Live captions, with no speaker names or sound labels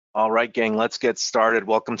All right, gang, let's get started.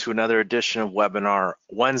 Welcome to another edition of Webinar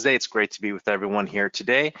Wednesday. It's great to be with everyone here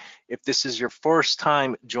today. If this is your first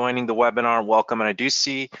time joining the webinar, welcome. And I do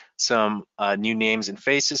see some new names and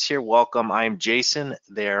faces here. Welcome. I'm Jason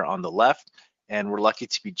there on the left, and we're lucky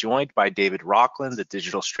to be joined by David Rockland, the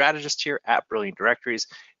digital strategist here at Brilliant Directories.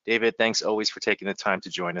 David, thanks always for taking the time to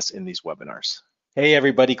join us in these webinars. Hey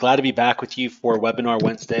everybody, glad to be back with you for Webinar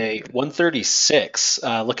Wednesday 136.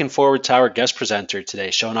 Looking forward to our guest presenter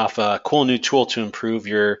today, showing off a cool new tool to improve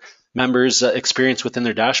your members' experience within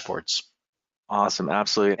their dashboards. Awesome,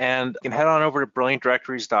 absolutely. And you can head on over to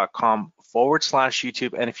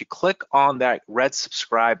brilliantdirectories.com/YouTube. And if you click on that red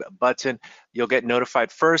subscribe button, you'll get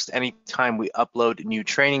notified first anytime we upload new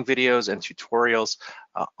training videos and tutorials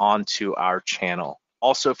onto our channel.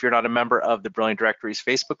 Also, if you're not a member of the Brilliant Directories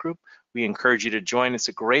Facebook group, we encourage you to join. It's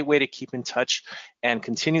a great way to keep in touch and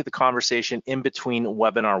continue the conversation in between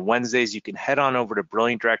Webinar Wednesdays. You can head on over to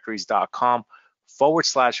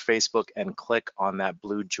brilliantdirectories.com/Facebook and click on that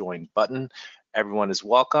blue join button. Everyone is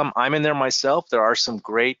welcome. I'm in there myself. There are some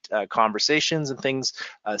great conversations and things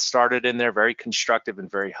started in there, very constructive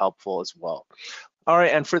and very helpful as well. All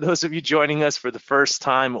right, and for those of you joining us for the first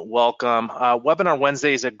time, welcome. Webinar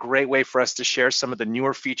Wednesday is a great way for us to share some of the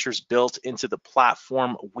newer features built into the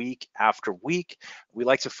platform week after week. We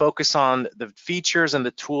like to focus on the features and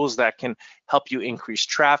the tools that can help you increase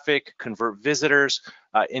traffic, convert visitors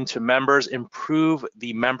into members, improve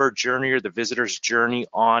the member journey or the visitor's journey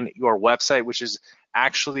on your website, which is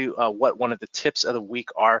actually what one of the tips of the week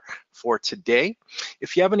are for today.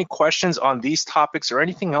 If you have any questions on these topics or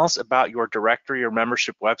anything else about your directory or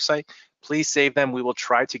membership website, please save them. We will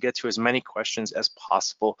try to get to as many questions as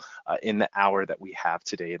possible in the hour that we have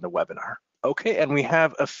today in the webinar. Okay, and we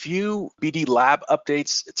have a few BD Lab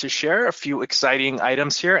updates to share, a few exciting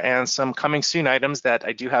items here and some coming soon items that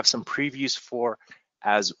I do have some previews for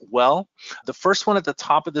as well. The first one at the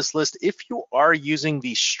top of this list, if you are using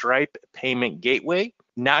the Stripe payment gateway,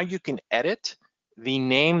 now you can edit the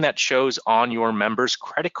name that shows on your members'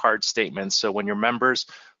 credit card statements. So when your members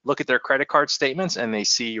look at their credit card statements and they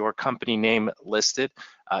see your company name listed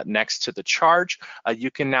next to the charge, you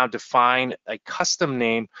can now define a custom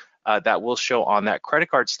name that will show on that credit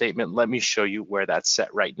card statement. Let me show you where that's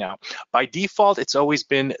set right now. By default, it's always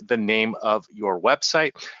been the name of your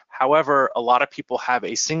website. However, a lot of people have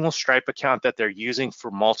a single Stripe account that they're using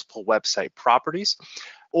for multiple website properties,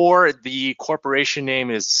 or the corporation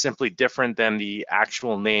name is simply different than the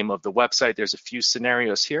actual name of the website. There's a few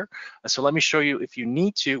scenarios here. So let me show you, if you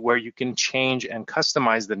need to, where you can change and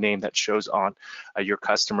customize the name that shows on your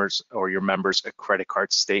customers or your members' credit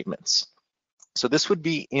card statements. So this would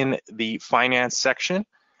be in the finance section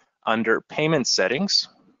under payment settings.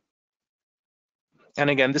 And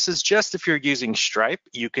again, this is just if you're using Stripe.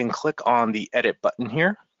 You can click on the edit button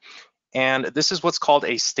here. And this is what's called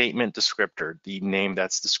a statement descriptor, the name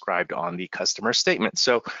that's described on the customer statement.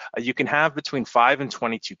 So you can have between 5 and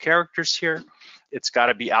 22 characters here. It's got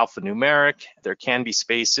to be alphanumeric. There can be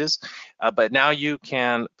spaces, but now you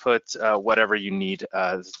can put whatever you need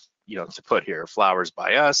to put here, flowers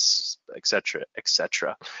by us, etc.,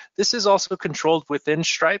 etc. This is also controlled within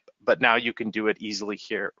Stripe, but now you can do it easily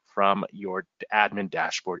here from your admin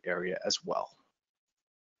dashboard area as well.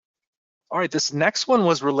 All right, this next one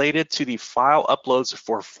was related to the file uploads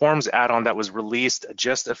for forms add-on that was released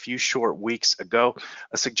just a few short weeks ago.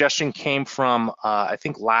 A suggestion came from, I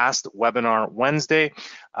think, last webinar Wednesday,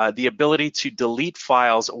 the ability to delete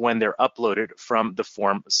files when they're uploaded from the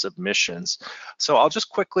form submissions. So I'll just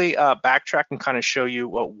quickly backtrack and kind of show you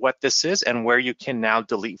what this is and where you can now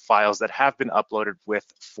delete files that have been uploaded with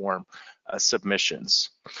form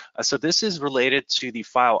submissions. So this is related to the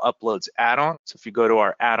file uploads add-on. So if you go to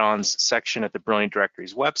our add-ons section at the Brilliant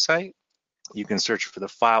Directories website, you can search for the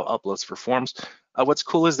file uploads for forms. What's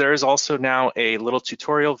cool is there is also now a little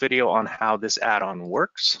tutorial video on how this add-on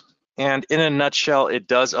works. And in a nutshell, it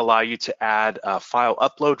does allow you to add file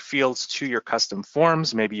upload fields to your custom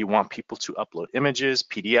forms. Maybe you want people to upload images,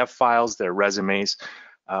 PDF files, their resumes,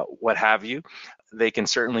 what have you. They can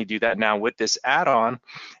certainly do that now with this add-on.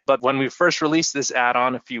 But when we first released this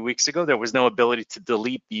add-on a few weeks ago, there was no ability to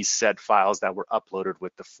delete these said files that were uploaded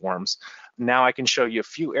with the forms. Now I can show you a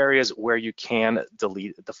few areas where you can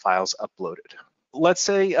delete the files uploaded. Let's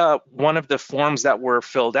say one of the forms that were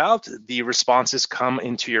filled out, the responses come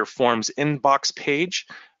into your forms inbox page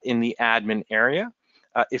in the admin area.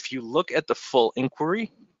 If you look at the full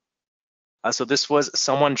inquiry, so this was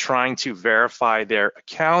someone trying to verify their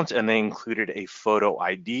account and they included a photo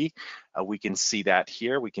ID. We can see that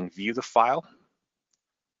here. We can view the file.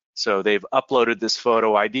 So they've uploaded this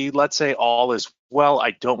photo ID. Let's say all is well.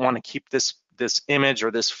 I don't want to keep this this image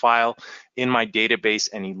or this file in my database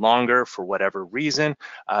any longer for whatever reason,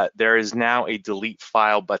 there is now a delete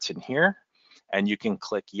file button here, and you can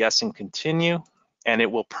click yes and continue, and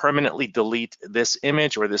it will permanently delete this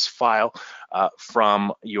image or this file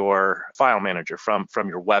from your file manager, from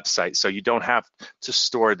your website. So you don't have to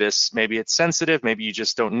store this. Maybe it's sensitive, maybe you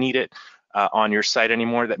just don't need it on your site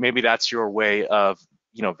anymore. That maybe that's your way of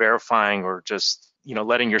verifying or just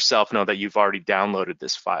letting yourself know that you've already downloaded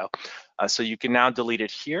this file. So you can now delete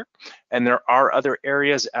it here. And there are other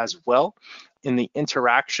areas as well. In the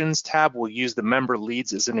interactions tab, we'll use the member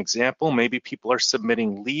leads as an example. Maybe people are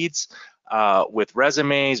submitting leads with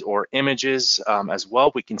resumes or images as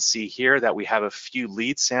well. We can see here that we have a few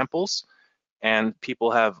lead samples, and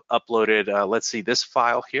people have uploaded, let's see, this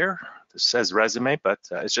file here. This says resume, but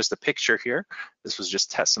it's just a picture here. This was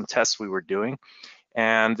just some tests we were doing.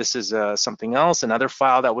 And this is something else, another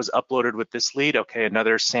file that was uploaded with this lead. Okay,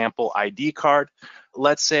 another sample ID card.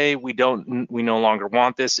 Let's say we no longer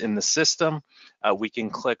want this in the system. We can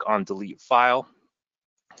click on delete file,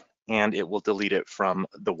 and it will delete it from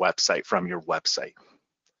the website, from your website.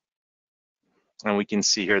 And we can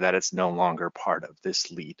see here that it's no longer part of this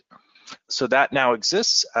lead. So that now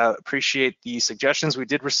exists. Appreciate the suggestions. We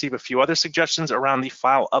did receive a few other suggestions around the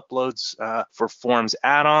file uploads for Forms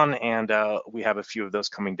add-on, and we have a few of those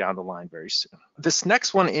coming down the line very soon. This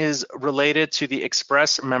next one is related to the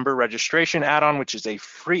Express Member Registration add-on, which is a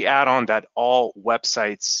free add-on that all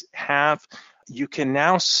websites have. You can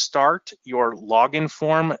now start your login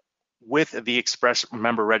form with the Express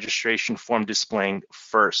Member Registration form displaying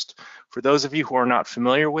first. For those of you who are not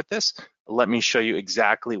familiar with this, let me show you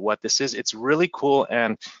exactly what this is. It's really cool,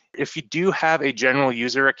 and if you do have a general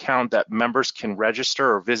user account that members can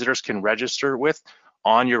register or visitors can register with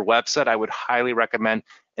on your website, I would highly recommend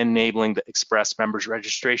enabling the Express Members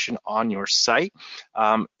Registration on your site.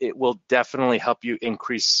 It will definitely help you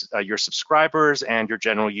increase your subscribers and your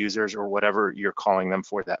general users, or whatever you're calling them,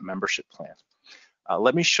 for that membership plan.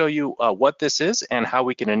 Let me show you what this is and how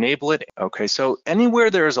we can enable it. Okay, so anywhere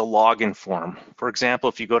there is a login form, for example,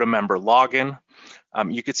 if you go to member login,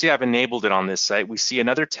 you can see I've enabled it on this site. We see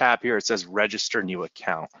another tab here. It says register new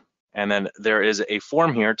account. And then there is a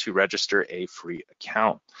form here to register a free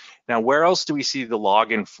account. Now, where else do we see the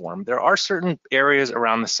login form? There are certain areas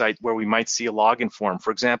around the site where we might see a login form.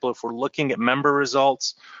 For example, if we're looking at member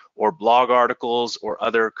results or blog articles or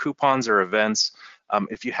other coupons or events,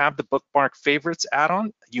 if you have the bookmark favorites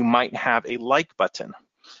add-on, you might have a like button.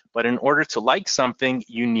 But in order to like something,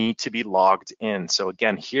 you need to be logged in. So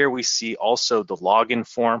again, here we see also the login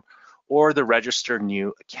form or the register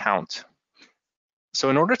new account. So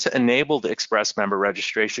in order to enable the Express Member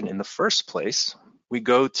Registration in the first place, we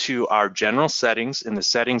go to our general settings in the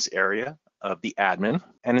settings area of the admin,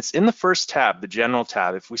 and it's in the first tab, the general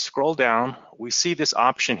tab. If we scroll down, we see this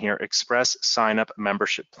option here, Express Sign Up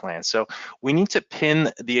Membership Plan. So we need to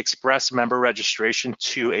pin the Express Member Registration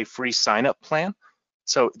to a free sign up plan.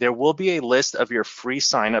 So there will be a list of your free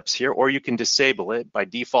signups here, or you can disable it. By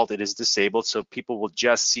default, it is disabled, so people will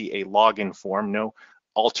just see a login form, no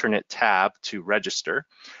alternate tab to register.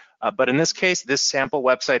 But in this case, this sample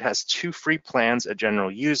website has 2 free plans, a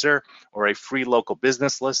general user or a free local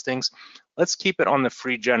business listings. Let's keep it on the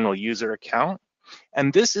free general user account.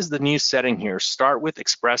 And this is the new setting here. Start with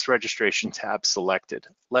Express Registration tab selected.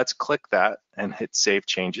 Let's click that and hit Save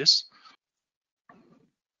Changes.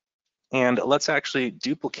 And let's actually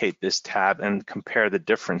duplicate this tab and compare the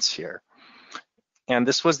difference here. And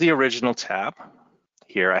this was the original tab.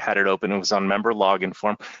 Here I had it open, it was on member login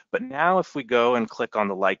form. But now if we go and click on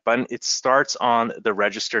the like button, it starts on the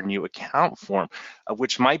register new account form,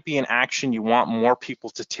 which might be an action you want more people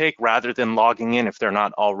to take rather than logging in if they're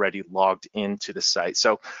not already logged into the site.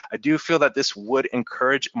 So I do feel that this would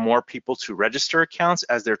encourage more people to register accounts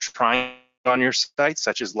as they're trying on your site,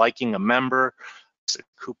 such as liking a member, a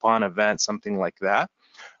coupon event, something like that.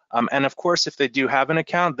 And of course, if they do have an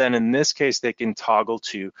account, then in this case, they can toggle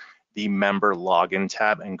to the member login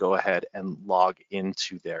tab and go ahead and log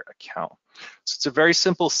into their account. So it's a very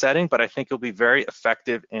simple setting, but I think it'll be very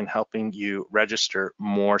effective in helping you register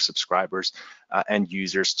more subscribers and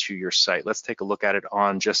users to your site. Let's take a look at it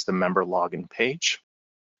on just the member login page.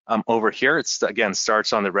 Over here, it's again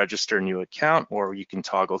starts on the register new account, or you can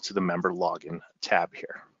toggle to the member login tab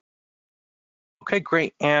here. Okay,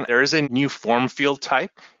 great. And there is a new form field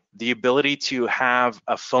type, the ability to have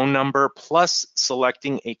a phone number plus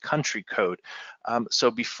selecting a country code.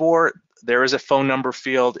 So before, there is a phone number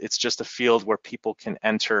field. It's just a field where people can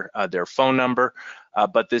enter their phone number.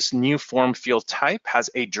 But this new form field type has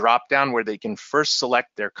a drop down where they can first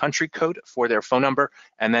select their country code for their phone number,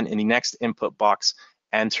 and then in the next input box,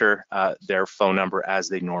 enter their phone number as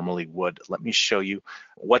they normally would. Let me show you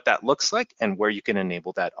what that looks like and where you can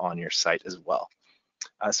enable that on your site as well.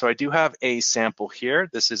 So I do have a sample here.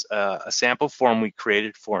 This is a sample form we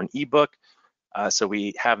created for an ebook. So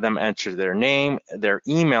we have them enter their name, their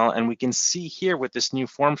email, and we can see here with this new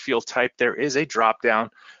form field type, there is a drop down.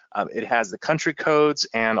 It has the country codes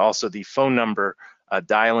and also the phone number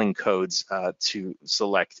dialing codes to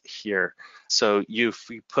select here. So if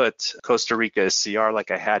we put Costa Rica as CR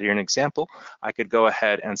like I had here in example, I could go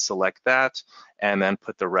ahead and select that and then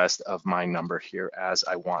put the rest of my number here as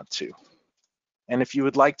I want to. And if you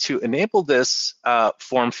would like to enable this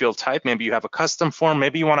form field type, maybe you have a custom form,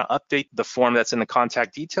 maybe you want to update the form that's in the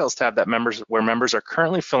contact details tab that where members are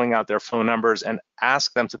currently filling out their phone numbers and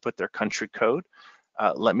ask them to put their country code.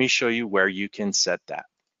 Let me show you where you can set that.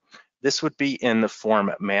 This would be in the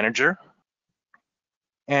form manager.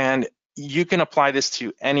 And you can apply this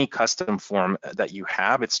to any custom form that you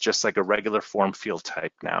have. It's just like a regular form field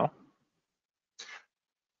type now.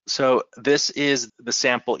 So this is the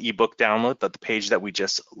sample ebook download, the page that we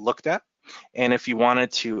just looked at. And if you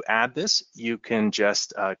wanted to add this, you can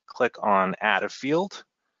just click on add a field,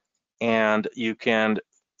 and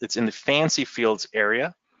it's in the fancy fields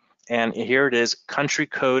area. And here it is, country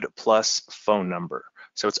code plus phone number.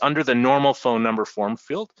 So it's under the normal phone number form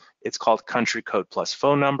field. It's called country code plus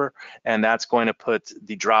phone number, and that's going to put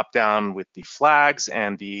the drop down with the flags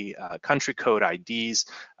and the country code IDs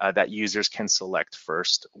that users can select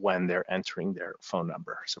first when they're entering their phone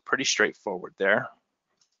number. So pretty straightforward there.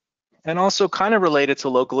 And also kind of related to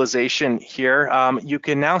localization here, you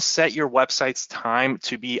can now set your website's time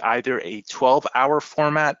to be either a 12-hour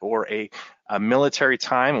format or a military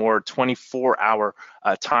time or 24-hour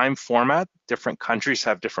time format. Different countries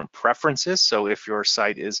have different preferences. So if your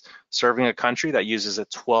site is serving a country that uses a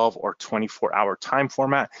 12 or 24-hour time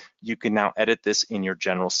format, you can now edit this in your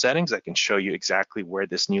general settings. I can show you exactly where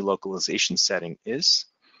this new localization setting is.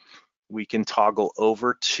 We can toggle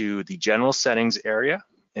over to the general settings area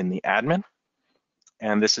in the admin,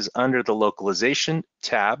 and this is under the localization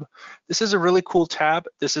tab. This is a really cool tab.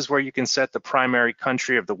 This is where you can set the primary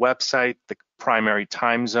country of the website, the primary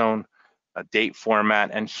time zone, a date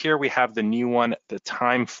format, and here we have the new one, the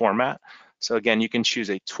time format. So again, you can choose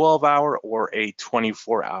a 12-hour or a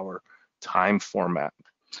 24-hour time format.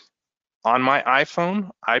 On my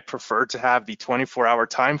iPhone, I prefer to have the 24-hour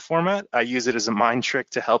time format. I use it as a mind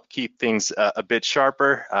trick to help keep things a bit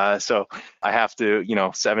sharper. So I have to,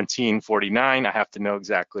 1749, I have to know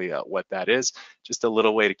exactly what that is. Just a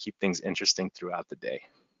little way to keep things interesting throughout the day.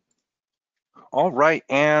 All right,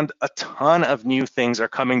 and a ton of new things are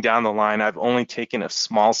coming down the line. I've only taken a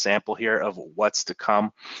small sample here of what's to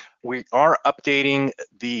come. We are updating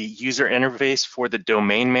the user interface for the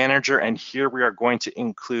domain manager, and here we are going to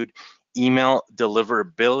include email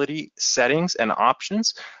deliverability settings and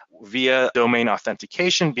options via domain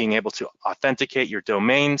authentication, being able to authenticate your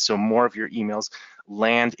domain so more of your emails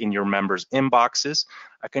land in your members' inboxes.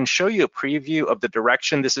 I can show you a preview of the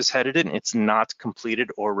direction this is headed in. It's not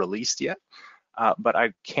completed or released yet, but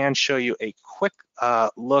I can show you a quick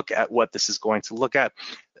look at what this is going to look at.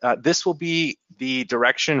 This will be the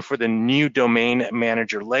direction for the new domain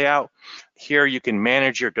manager layout. Here you can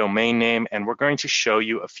manage your domain name, and we're going to show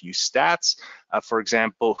you a few stats. For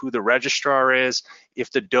example, who the registrar is. If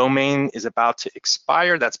the domain is about to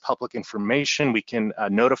expire, that's public information. We can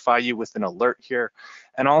notify you with an alert here.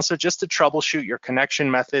 And also just to troubleshoot your connection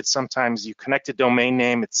method, sometimes you connect a domain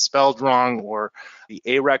name, it's spelled wrong, or the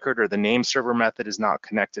A record or the name server method is not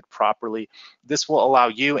connected properly. This will allow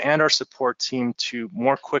you and our support team to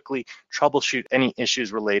more quickly troubleshoot any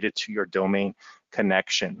issues related to your domain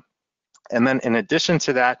connection. And then in addition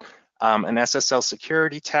to that, an SSL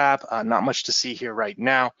security tab, not much to see here right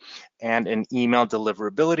now, and an email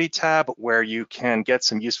deliverability tab where you can get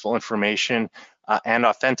some useful information and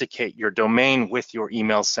authenticate your domain with your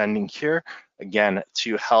email sending here, again,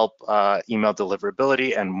 to help email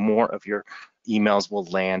deliverability, and more of your emails will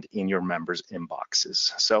land in your members'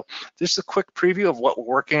 inboxes. So just a quick preview of what we're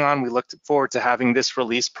working on. We look forward to having this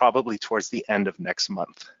released probably towards the end of next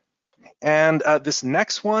month. And this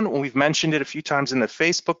next one, we've mentioned it a few times in the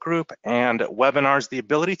Facebook group and webinars, the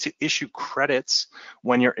ability to issue credits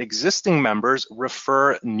when your existing members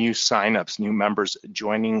refer new signups, new members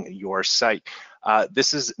joining your site.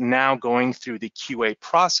 This is now going through the QA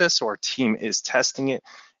process. Our team is testing it,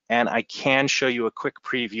 and I can show you a quick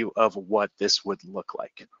preview of what this would look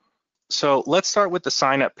like. So let's start with the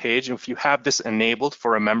sign up page. If you have this enabled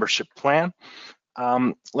for a membership plan,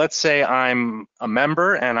 let's say I'm a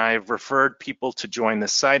member and I've referred people to join the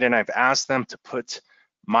site, and I've asked them to put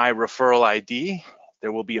my referral ID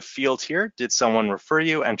there will be a field here. Did someone refer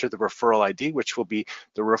you? Enter the referral ID, which will be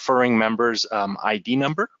the referring member's ID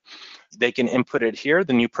number. They can input it here,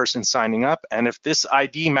 the new person signing up. And if this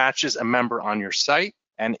ID matches a member on your site,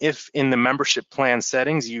 and if in the membership plan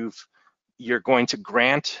settings you're going to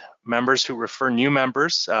grant members who refer new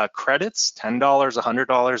members credits, $10,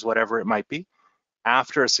 $100, whatever it might be,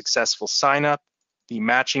 after a successful sign up, the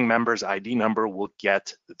matching member's ID number will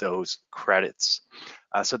get those credits.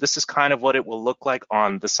 So this is kind of what it will look like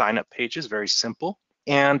on the sign up pages, very simple.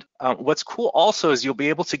 And what's cool also is you'll be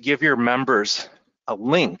able to give your members a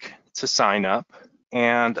link to sign up,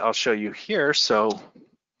 and I'll show you here. So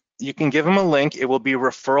you can give them a link. It will be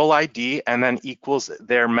referral ID and then equals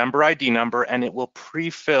their member ID number, and it will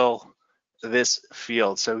pre-fill this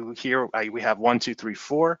field. So here we have 1, 2, 3,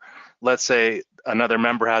 4. Let's say another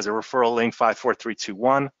member has a referral link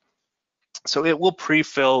 54321. So it will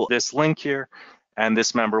pre-fill this link here, and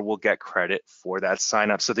this member will get credit for that sign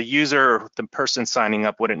up. So the user, the person signing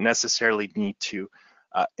up, wouldn't necessarily need to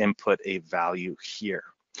input a value here.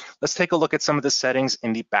 Let's take a look at some of the settings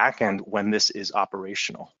in the back end when this is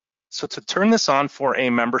operational. So to turn this on for a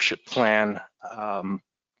membership plan,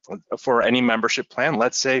 for any membership plan,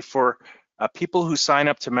 let's say for people who sign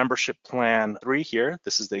up to membership plan 3 here,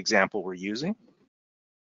 this is the example we're using.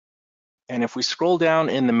 And if we scroll down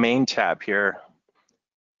in the main tab here,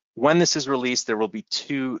 when this is released, there will be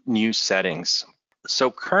 2 new settings.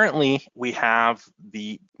 So currently we have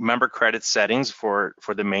the member credit settings for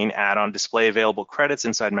the main add-on: display available credits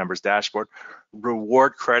inside members dashboard,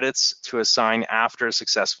 reward credits to assign after a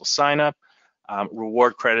successful sign up,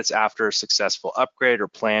 reward credits after a successful upgrade or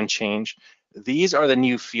plan change. These are the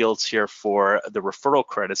new fields here for the referral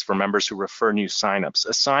credits for members who refer new signups.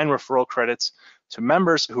 Assign referral credits to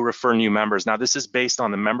members who refer new members. Now this is based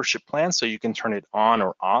on the membership plan, so you can turn it on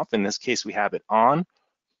or off. In this case, we have it on.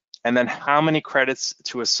 And then how many credits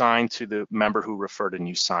to assign to the member who referred a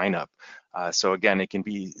new sign up. So again, it can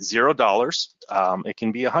be $0, it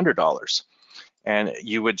can be $100, and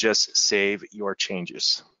you would just save your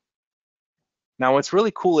changes. Now what's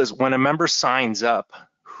really cool is when a member signs up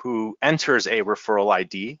who enters a referral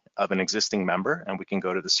ID of an existing member, and we can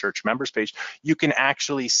go to the search members page, you can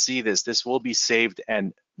actually see this. This will be saved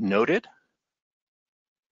and noted.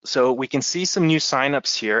 So we can see some new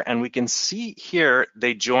signups here, and we can see here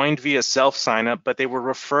they joined via self signup, but they were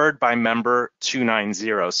referred by member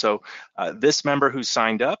 290. So this member who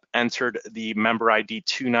signed up entered the member ID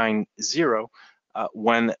 290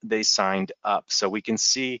 when they signed up. So we can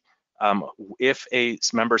see if a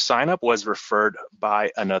member sign up was referred by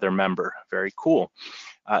another member. Very cool.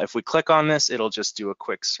 If we click on this, it'll just do a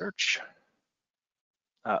quick search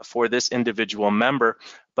for this individual member.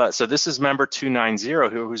 But so this is member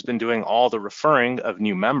 290 who's been doing all the referring of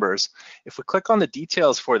new members. If we click on the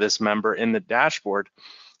details for this member in the dashboard,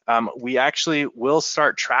 we actually will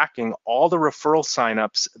start tracking all the referral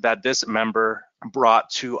signups that this member brought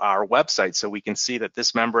to our website. So we can see that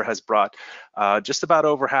this member has brought just about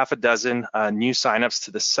over half a dozen new signups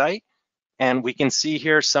to the site. And we can see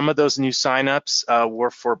here some of those new signups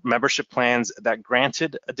were for membership plans that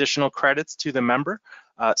granted additional credits to the member.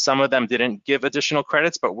 Some of them didn't give additional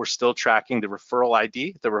credits, but we're still tracking the referral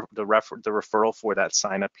ID, the referral for that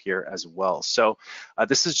sign up here as well. So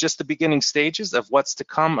this is just the beginning stages of what's to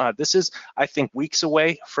come. This is, I think, weeks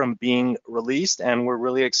away from being released, and we're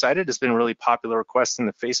really excited. It's been a really popular request in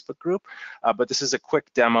the Facebook group, but this is a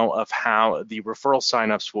quick demo of how the referral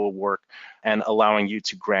signups will work and allowing you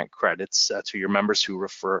to grant credits to your members who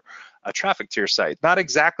refer traffic to your site. Not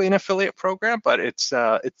exactly an affiliate program, but it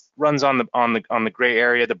runs on the gray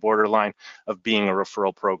area, the borderline of being a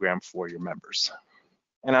referral program for your members.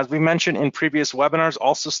 And as we mentioned in previous webinars,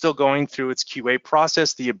 also still going through its QA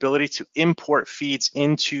process, the ability to import feeds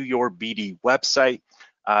into your BD website.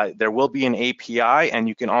 There will be an API, and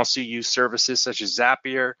you can also use services such as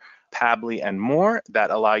Zapier, Pabbly, and more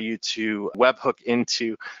that allow you to webhook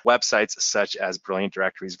into websites such as Brilliant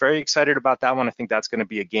Directories. Very excited about that one. I think that's going to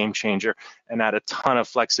be a game changer and add a ton of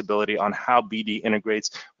flexibility on how BD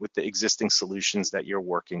integrates with the existing solutions that you're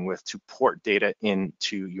working with to port data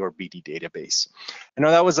into your BD database. I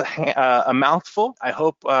know that was a mouthful. I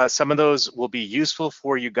hope some of those will be useful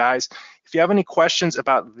for you guys. If you have any questions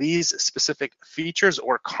about these specific features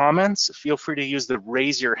or comments, feel free to use the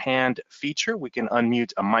raise your hand feature. We can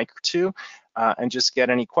unmute a mic or two and just get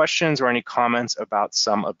any questions or any comments about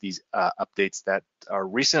some of these updates that are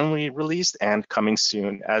recently released and coming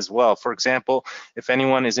soon as well. For example, if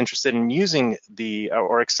anyone is interested in using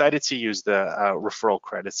or excited to use the referral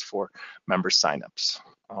credits for member signups.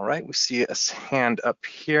 All right, we see a hand up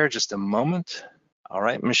here, just a moment. All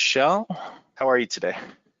right, Michelle, how are you today?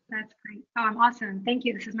 That's great. Awesome. Thank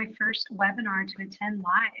you. This is my first webinar to attend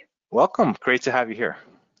live. Welcome. Great to have you here.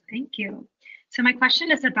 Thank you. So my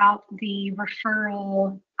question is about the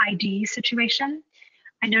referral ID situation.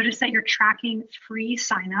 I noticed that you're tracking free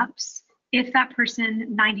signups. If that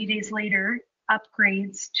person 90 days later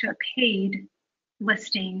upgrades to a paid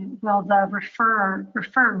listing, will the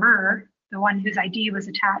referrer, the one whose ID was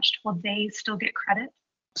attached, will they still get credit?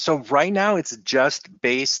 So right now it's just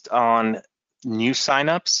based on new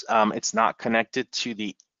signups. It's not connected to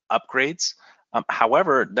the upgrades.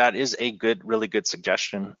 However, that is a really good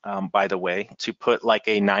suggestion, by the way, to put like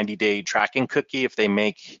a 90-day tracking cookie if they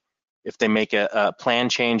make a plan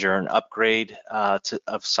change or an upgrade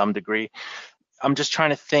of some degree. I'm just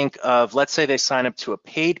trying to think of, let's say they sign up to a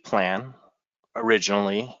paid plan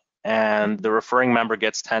originally, and the referring member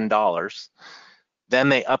gets $10. Then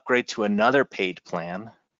they upgrade to another paid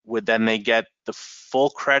plan. Would then they get the full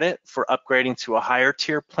credit for upgrading to a higher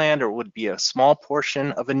tier plan, or would it be a small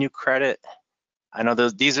portion of a new credit? I know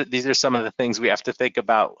these are some of the things we have to think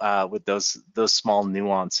about with those small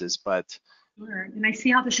nuances, but. Sure. And I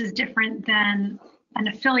see how this is different than an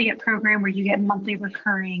affiliate program where you get monthly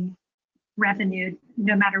recurring revenue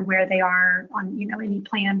no matter where they are on, any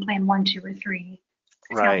plan 1, 2, or 3.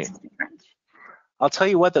 Right. I'll tell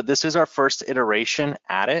you what, though, this is our first iteration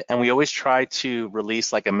at it, and we always try to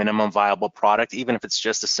release like a minimum viable product, even if it's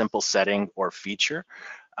just a simple setting or feature.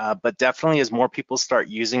 But definitely as more people start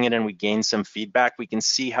using it and we gain some feedback, we can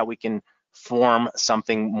see how we can form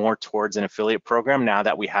something more towards an affiliate program now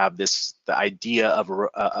that we have the idea of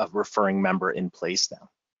a referring member in place now.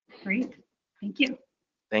 Great, thank you.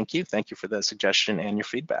 Thank you for the suggestion and your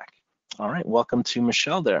feedback. All right, welcome to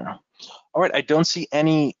Michelle there. All right, I don't see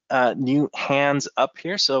any new hands up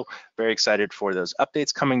here, so very excited for those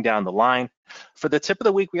updates coming down the line. For the tip of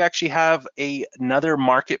the week, we actually have another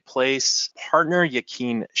marketplace partner,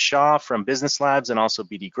 Yakin Shah from Business Labs and also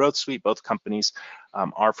BD Growth Suite. Both companies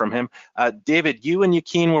are from him. David, you and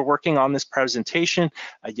Yakin were working on this presentation.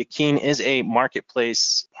 Yakin is a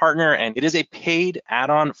marketplace partner, and it is a paid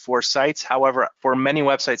add-on for sites. However, for many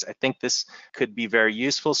websites, I think this could be very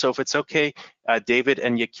useful. So if it's okay, David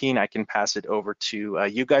and Yakin, I can pass it over to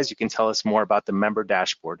you guys. You can tell us more about the member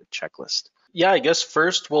dashboard checklist. Yeah, I guess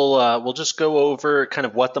first we'll just go over kind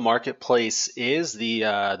of what the marketplace is,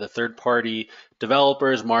 the third-party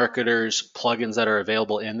developers, marketers, plugins that are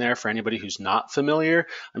available in there for anybody who's not familiar.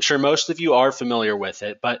 I'm sure most of you are familiar with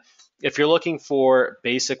it, but if you're looking for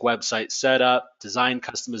basic website setup, design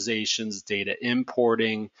customizations, data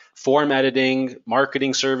importing, form editing,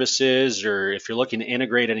 marketing services, or if you're looking to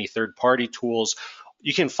integrate any third-party tools,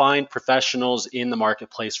 you can find professionals in the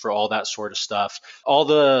marketplace for all that sort of stuff. All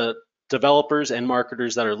the developers and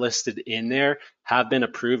marketers that are listed in there have been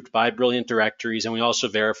approved by Brilliant Directories, and we also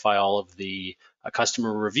verify all of the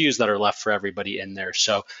customer reviews that are left for everybody in there.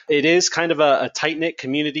 So it is kind of a tight-knit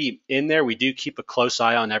community in there. We do keep a close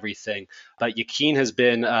eye on everything, but Yakin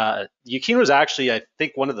was actually, I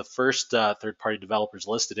think, one of the first third-party developers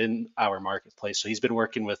listed in our marketplace. So he's been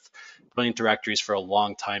working with Brilliant Directories for a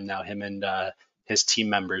long time now, him and his team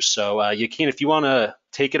members. So Yakin, if you want to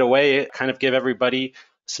take it away, kind of give everybody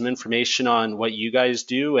some information on what you guys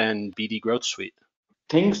do and BD Growth Suite.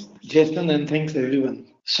 Thanks, Jason, and thanks everyone.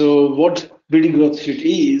 So what BD Growth Suite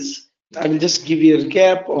is, I will just give you a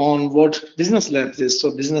recap on what Business Labs is.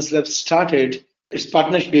 So Business Labs started its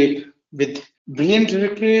partnership with Brilliant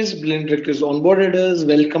Directories. Brilliant Directories onboarded us,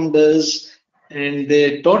 welcomed us, and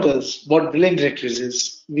they taught us what Brilliant Directories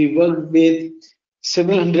is. We worked with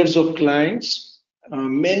several hundreds of clients,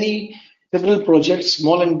 several projects,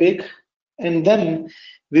 small and big, and then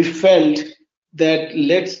we felt that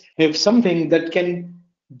let's have something that can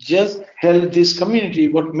just help this community,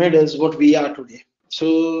 what made us what we are today.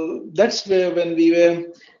 So that's where when we were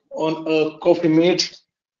on a coffee mate,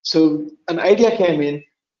 so an idea came in,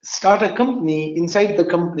 start a company inside the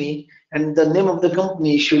company, and the name of the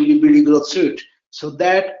company should be BD Growth Suite. So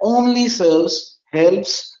that only serves,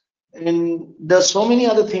 helps, and there's so many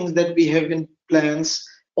other things that we have in plans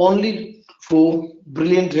only for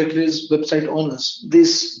Brilliant Directories website owners,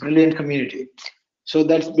 this brilliant community. So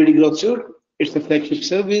that's BD Growth Suite. It's the flagship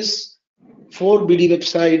service for BD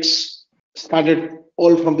websites, started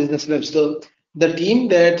all from Business Labs. The team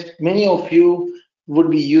that many of you would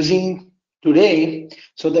be using today,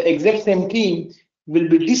 so the exact same team will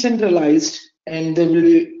be decentralized and they will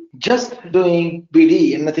be just doing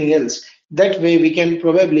BD and nothing else. That way we can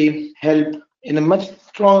probably help in a much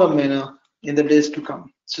stronger manner in the days to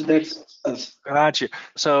come. So that's us. Gotcha.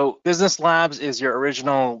 So Business Labs is your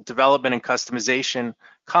original development and customization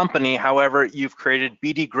company. However, you've created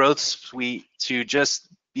BD Growth Suite to just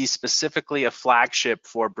be specifically a flagship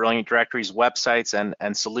for Brilliant Directories websites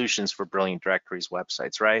and solutions for Brilliant Directories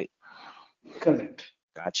websites, right? Correct.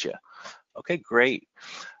 Gotcha. Okay, great.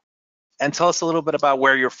 And tell us a little bit about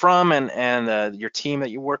where you're from and your team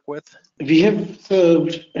that you work with. We have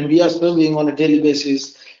served and we are serving on a daily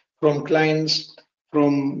basis from clients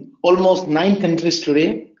from almost 9 countries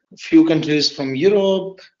today, a few countries from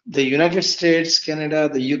Europe, the United States, Canada,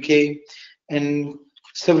 the UK, and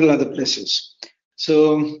several other places.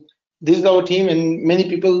 So this is our team, and many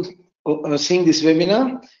people seeing this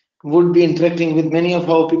webinar would be interacting with many of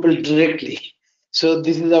our people directly. So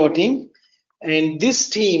this is our team. And this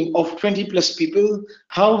team of 20 plus people,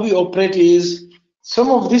 how we operate is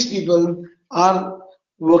some of these people are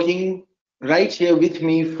working right here with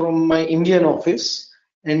me from my Indian office,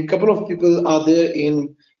 and a couple of people are there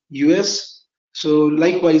in US. So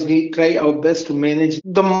likewise, we try our best to manage.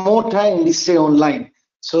 The more time we stay online,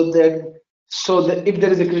 so that if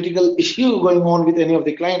there is a critical issue going on with any of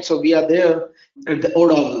the clients, so we are there at the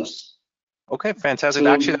odd hours. Okay, fantastic. So,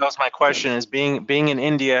 actually, that was my question: is being in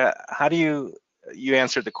India, how do you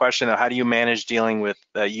answered the question of how do you manage dealing with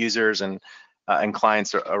users and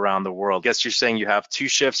clients around the world? I guess you're saying you have 2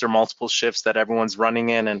 shifts or multiple shifts that everyone's running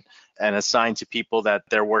in and assigned to people that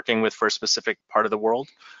they're working with for a specific part of the world.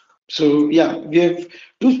 So yeah, we have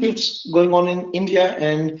 2 shifts going on in India,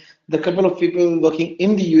 and the couple of people working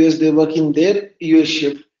in the US, they work in their US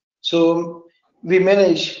shift. So we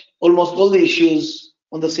manage almost all the issues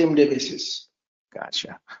on the same day basis.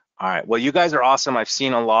 Gotcha. All right. Well, you guys are awesome. I've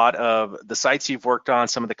seen a lot of the sites you've worked on,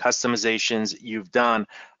 some of the customizations you've done.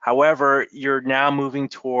 However, you're now moving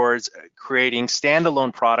towards creating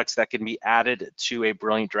standalone products that can be added to a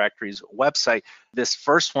Brilliant Directories website. This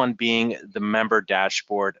first one being the member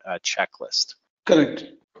dashboard checklist. Correct.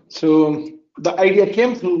 So the idea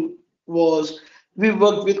came through was we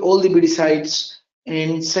worked with all the BD sites,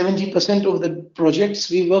 and 70% of the projects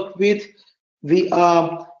we work with, we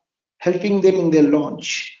are helping them in their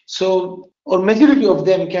launch. So, or majority of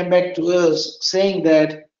them came back to us saying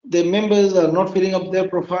that their members are not filling up their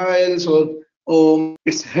profiles, or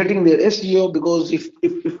it's hurting their SEO, because if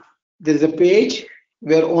there is a page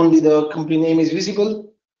where only the company name is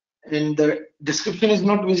visible and the description is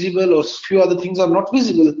not visible, or few other things are not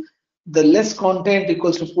visible, the less content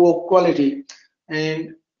equals to poor quality,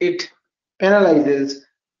 and it penalizes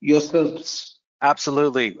your service.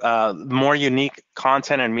 Absolutely. More unique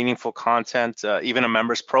content and meaningful content, even a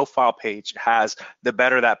member's profile page has, the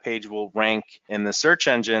better that page will rank in the search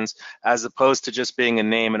engines, as opposed to just being a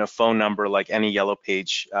name and a phone number like any yellow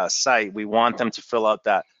page site. We want them to fill out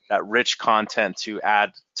that rich content to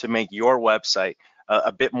add, to make your website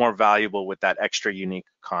a bit more valuable with that extra unique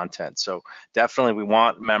content. So definitely we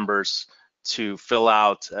want members to fill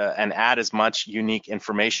out and add as much unique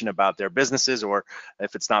information about their businesses, or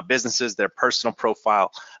if it's not businesses, their personal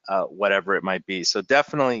profile, whatever it might be. So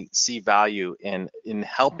definitely see value in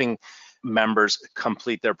helping members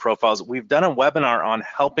complete their profiles. We've done a webinar on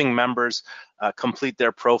helping members complete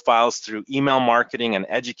their profiles through email marketing and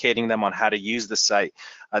educating them on how to use the site.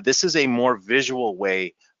 This is a more visual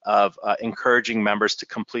way of encouraging members to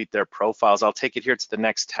complete their profiles. I'll take it here to the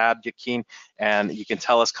next tab, Yakin, and you can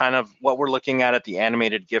tell us kind of what we're looking at the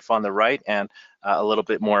animated GIF on the right, and a little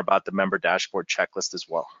bit more about the member dashboard checklist as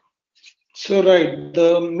well. So right,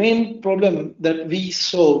 the main problem that we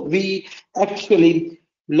saw, we actually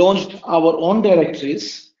launched our own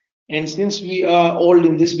directories, and since we are all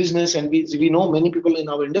in this business and we know many people in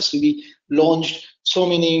our industry, we launched so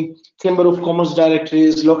many Chamber of Commerce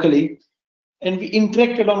directories locally. And we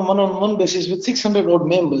interacted on one-on-one basis with 600 odd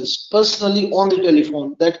members personally on the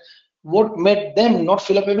telephone, that what made them not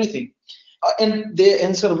fill up everything. And their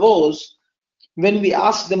answer was, when we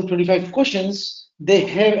asked them 25 questions, they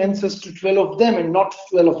have answers to 12 of them and not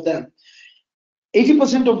 12 of them.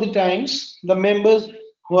 80% of the times, the members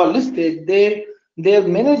who are listed, their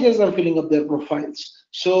managers are filling up their profiles.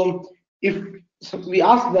 So if we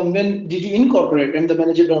ask them, when did you incorporate, and the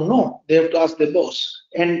manager don't know, they have to ask their boss.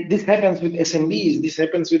 And this happens with SMBs, this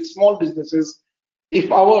happens with small businesses.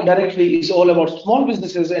 If our directory is all about small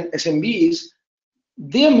businesses and SMBs,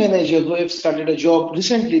 their manager who have started a job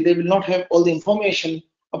recently, they will not have all the information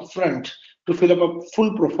up front to fill up a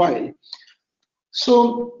full profile.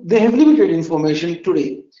 So they have limited information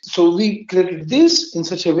today. So we created this in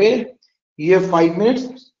such a way, you have 5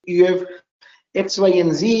 minutes, you have X, Y,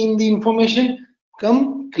 and Z in the information,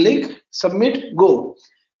 come, click, submit, go.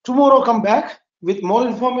 Tomorrow come back with more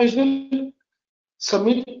information,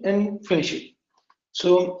 submit and finish it.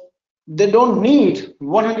 So they don't need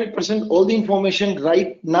 100% all the information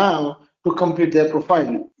right now to complete their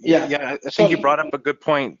profile. Yeah, I think you brought up a good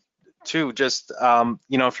point. too, just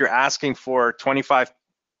if you're asking for 25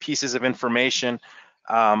 pieces of information,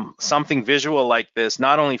 something visual like this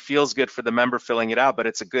not only feels good for the member filling it out, but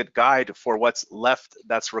it's a good guide for what's left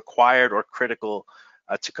that's required or critical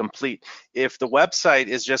to complete. If the website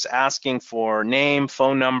is just asking for name,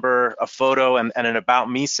 phone number, a photo, and an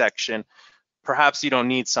about me section, perhaps you don't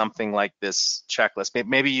need something like this checklist.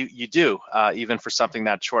 Maybe you do, even for something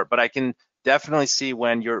that short. But I can definitely see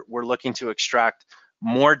when we're looking to extract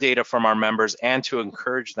more data from our members and to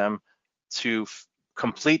encourage them to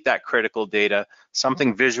complete that critical data,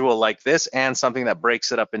 something visual like this and something that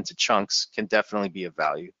breaks it up into chunks can definitely be of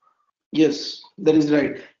value. Yes, that is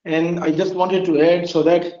right. And I just wanted to add so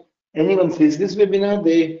that anyone sees this webinar,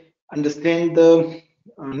 they understand the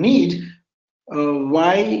need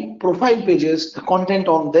why profile pages, the content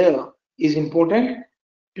on there is important.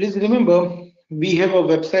 Please remember, we have a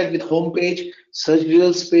website with home page, search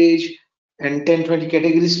results page, and 10-20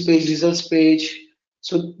 categories page, results page.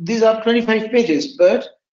 So these are 25 pages, but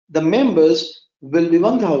the members will be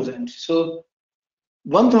 1,000. So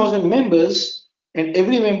 1,000 members, and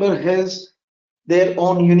every member has their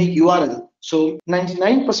own unique URL. So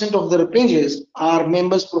 99% of the pages are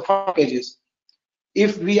members profile pages.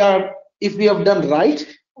 If we have done right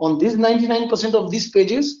on these 99% of these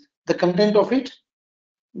pages, the content of it,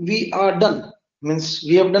 we are done. Means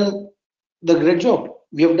we have done the great job.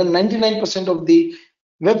 We have done 99% of the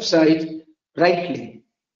website rightly.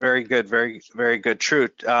 Very good, very, very good. True.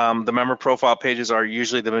 The member profile pages are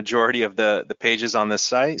usually the majority of the pages on this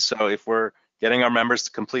site. So if we're getting our members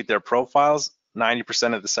to complete their profiles,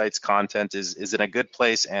 90% of the site's content is in a good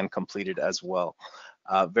place and completed as well.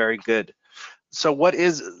 Very good. So what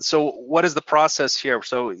is the process here?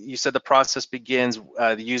 So you said the process begins,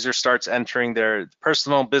 the user starts entering their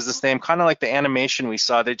personal business name, kind of like the animation we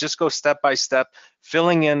saw. They just go step by step,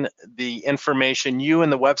 filling in the information you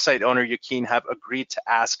and the website owner, Yakin, have agreed to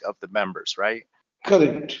ask of the members, right?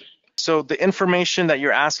 Correct. So the information that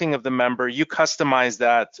you're asking of the member, you customize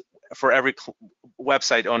that for every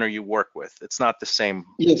website owner you work with. It's not the same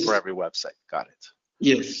for every website. Got it.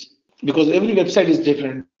 Yes, because every website is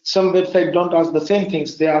different. Some websites don't ask the same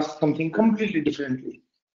things; they ask something completely differently.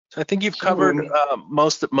 So I think you've covered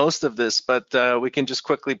most of this, but we can just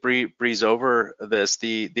quickly breeze over this.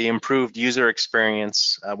 The improved user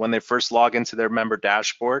experience when they first log into their member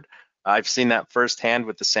dashboard. I've seen that firsthand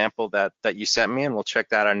with the sample that you sent me, and we'll check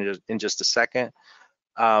that out in just a second.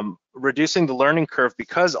 Reducing the learning curve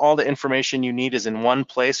because all the information you need is in one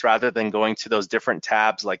place rather than going to those different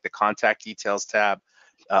tabs like the contact details tab,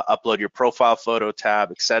 upload your profile photo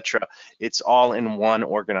tab, etc. It's all in one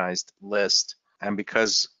organized list. And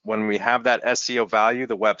because when we have that SEO value,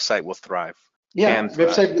 the website will thrive. Yeah,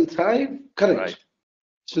 website will thrive. Correct. Right.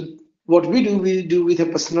 So what we do with a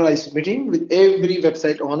personalized meeting with every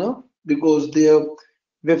website owner because their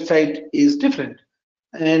website is different.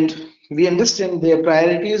 And we understand their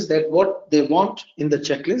priorities, that what they want in the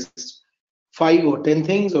checklist, 5 or 10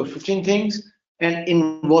 things or 15 things, and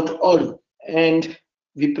in what order. And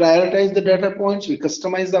we prioritize the data points, we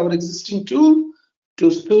customize our existing tool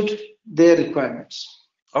to suit their requirements.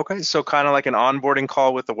 Okay, so kind of like an onboarding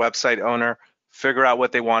call with the website owner, figure out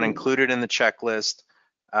what they want included in the checklist,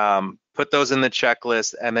 put those in the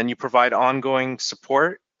checklist, and then you provide ongoing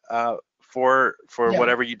support for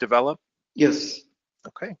whatever you develop? Yes.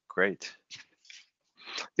 Okay, great.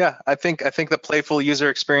 Yeah, I think the playful user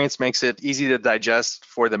experience makes it easy to digest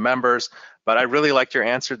for the members, but I really liked your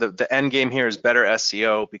answer. The end game here is better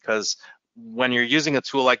SEO because when you're using a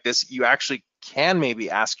tool like this, you actually can maybe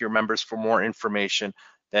ask your members for more information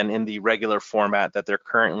than in the regular format that they're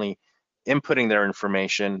currently inputting their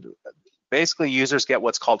information. Basically, users get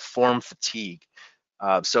what's called form fatigue.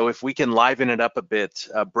 So if we can liven it up a bit,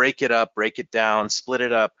 break it down, split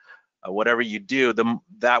it up, whatever you do,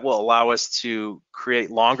 that will allow us to create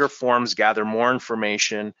longer forms, gather more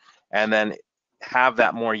information, and then have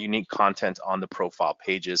that more unique content on the profile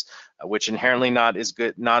pages, which inherently is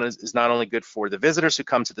not only good for the visitors who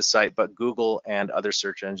come to the site, but Google and other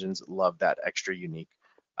search engines love that extra unique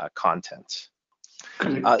content.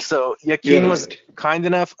 So Yakin was kind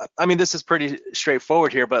enough. I mean, this is pretty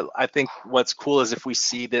straightforward here, but I think what's cool is if we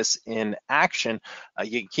see this in action.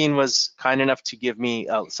 Yakin was kind enough to give me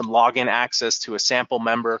some login access to a sample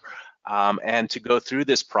member and to go through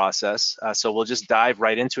this process. So we'll just dive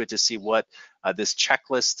right into it to see what this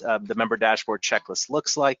checklist, the member dashboard checklist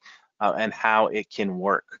looks like and how it can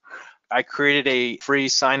work. I created a free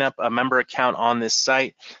sign up, a member account on this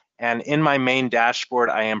site. And in my main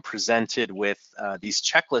dashboard, I am presented with these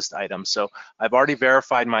checklist items. So I've already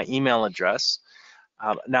verified my email address.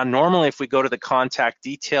 Now, normally, if we go to the contact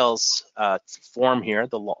details form here,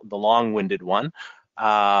 the long-winded one,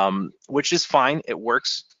 which is fine, it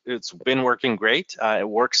works. It's been working great. It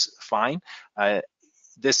works fine. I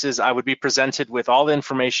would be presented with all the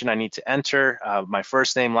information I need to enter, my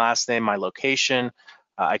first name, last name, my location.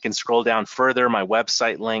 I can scroll down further, my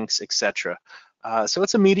website links, etc. So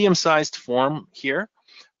it's a medium-sized form here.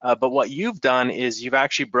 But what you've done is you've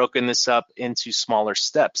actually broken this up into smaller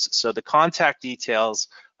steps. So the contact details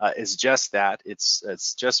is just that.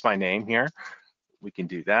 It's just my name here. We can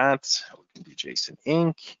do that. We can do Jason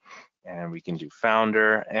Inc. And we can do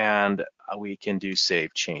founder, and we can do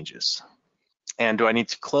save changes. And do I need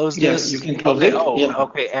to close this? Yeah, you can close okay. it. Oh, yeah.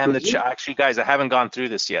 okay. And actually, guys, I haven't gone through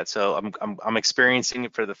this yet, so I'm experiencing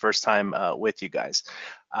it for the first time with you guys.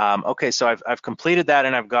 Okay, so I've completed that,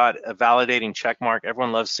 and I've got a validating check mark.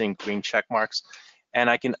 Everyone loves seeing green check marks, and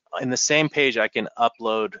I can, in the same page, I can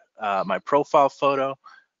upload my profile photo.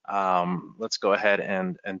 Let's go ahead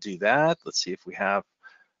and do that. Let's see if we have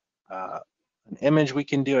an image we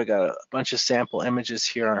can do. I got a bunch of sample images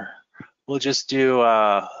here. We'll just do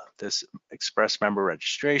this Express member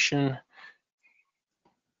registration.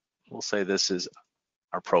 We'll say this is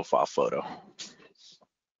our profile photo.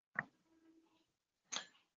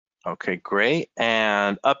 Okay, great.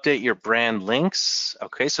 And update your brand links.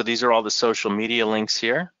 Okay, so these are all the social media links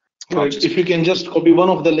here. Right. If you can just copy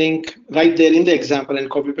one of the link right there in the example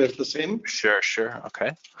and copy paste the same. Sure.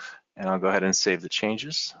 Okay. And I'll go ahead and save the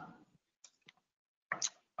changes.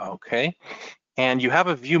 Okay. And you have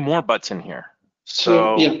a view more button here.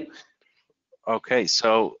 So yeah. Okay,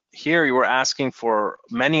 so here you were asking for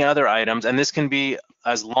many other items, and this can be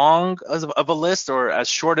as long as of a list or as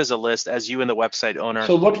short as a list as you and the website owner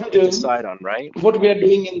decide on, right? What we are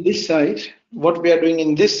doing in this site,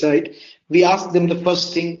 we ask them the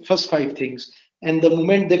first 5 things. And the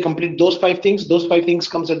moment they complete those 5 things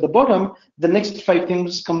comes at the bottom, the next 5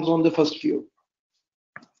 things comes on the first view.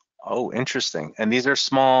 Oh, interesting. And these are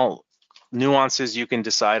small nuances you can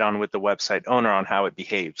decide on with the website owner on how it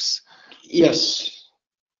behaves. Yes.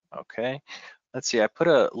 Okay. Let's see. I put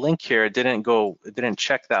a link here. It didn't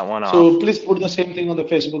check that one off. So please put the same thing on the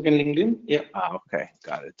Facebook and LinkedIn. Yeah. Okay.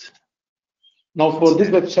 Got it. Now for this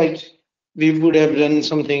website, we would have done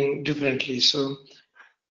something differently. So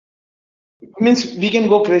means we can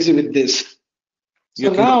go crazy with this.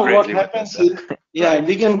 So now what happens is, yeah,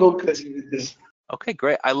 we can go crazy with this. Okay,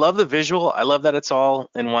 great. I love the visual. I love that it's all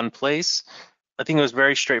in one place. I think it was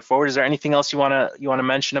very straightforward. Is there anything else you wanna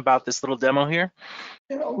mention about this little demo here?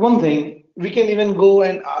 One thing, we can even go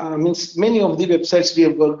and means many of the websites we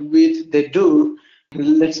have worked with, they do,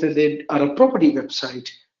 let's say they are a property website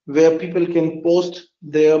where people can post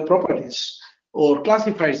their properties or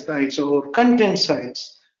classified sites or content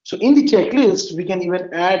sites. So in the checklist, we can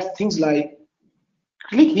even add things like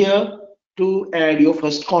click here to add your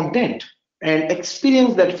first content and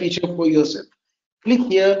experience that feature for yourself. Click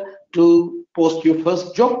here to post your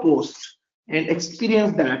first job post and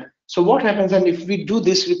experience that. So what happens, and if we do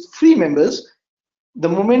this with free members, the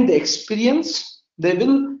moment they experience, they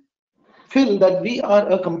will feel that we are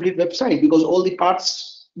a complete website because all the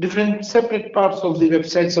parts, different separate parts of the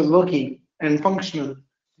websites are working and functional.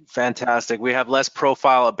 Fantastic. We have less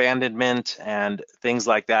profile abandonment and things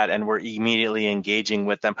like that, and we're immediately engaging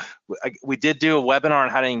with them. We did do a webinar on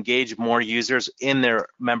how to engage more users in their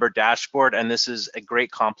member dashboard, and this is a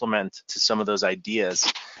great complement to some of those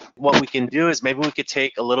ideas. What we can do is maybe we could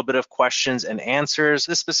take a little bit of questions and answers.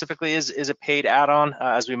 This specifically is a paid add-on,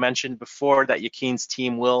 as we mentioned before, that Yakin's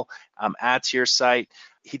team will add to your site.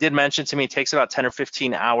 He did mention to me it takes about 10 or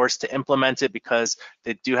 15 hours to implement it because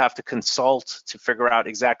they do have to consult to figure out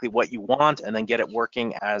exactly what you want and then get it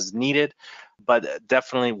working as needed, but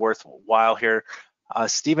definitely worthwhile here.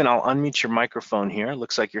 Stephen, I'll unmute your microphone here.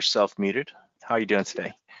 Looks like you're self-muted. How are you doing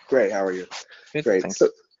today? Great, how are you? Good, great. Thanks.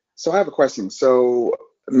 So I have a question. So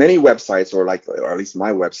many websites, or at least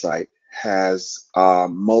my website, has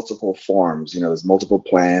multiple forms. You know, there's multiple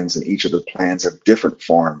plans, and each of the plans have different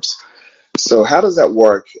forms. So how does that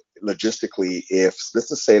work logistically if, let's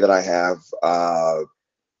just say that I have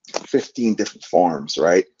 15 different forms,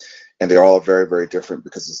 right? And they're all very, very different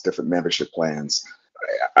because it's different membership plans.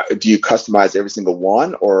 Do you customize every single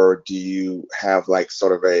one, or do you have like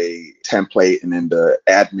sort of a template and then the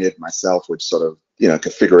admin myself would sort of, you know,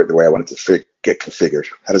 configure it the way I want it to get configured?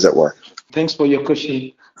 How does that work? Thanks for your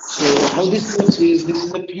question. So how this works is, this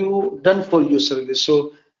is a pure done for you service.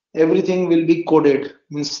 So everything will be coded,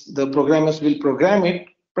 means the programmers will program it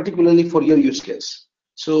particularly for your use case.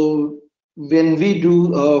 So when we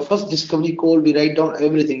do first discovery call, we write down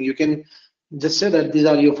everything. You can just say that these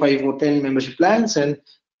are your 5 or 10 membership plans, and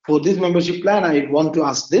for this membership plan, I want to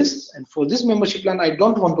ask this, and for this membership plan, I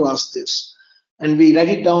don't want to ask this. And we write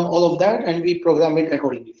it down all of that and we program it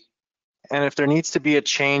accordingly. And if there needs to be a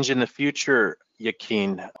change in the future,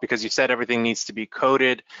 Yakin, because you said everything needs to be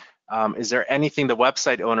coded, is there anything the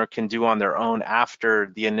website owner can do on their own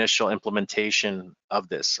after the initial implementation of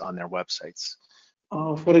this on their websites?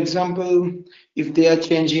 For example, if they are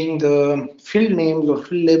changing the field names or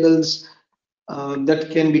field labels, that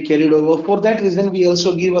can be carried over. For that reason, we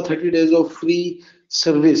also give a 30 days of free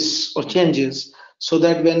service or changes, so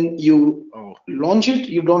that when you launch it,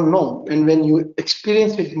 you don't know. And when you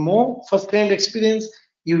experience it more, first-hand experience,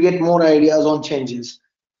 you get more ideas on changes.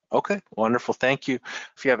 Okay, wonderful, thank you.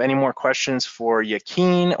 If you have any more questions for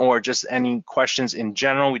Yakin or just any questions in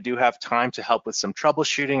general, we do have time to help with some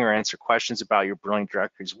troubleshooting or answer questions about your Brilliant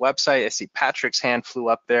Directories website. I see Patrick's hand flew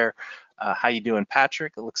up there. How you doing,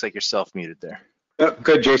 Patrick? It looks like you're self-muted there.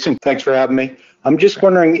 Good, Jason. Thanks for having me. I'm just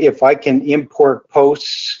wondering if I can import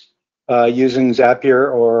posts using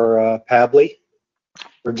Zapier or Pabbly.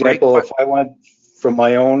 For example, if I want from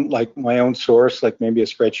my own source, like maybe a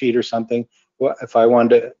spreadsheet or something, if I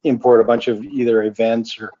wanted to import a bunch of either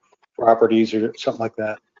events or properties or something like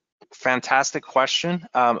that. Fantastic question.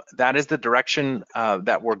 That is the direction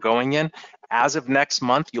that we're going in. As of next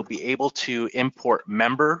month, you'll be able to import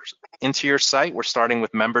members into your site. We're starting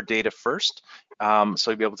with member data first.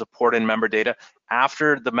 So you'll be able to port in member data.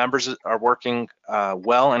 After the members are working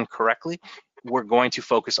well and correctly, we're going to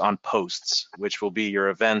focus on posts, which will be your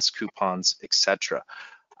events, coupons, etc.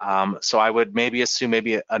 So I would maybe assume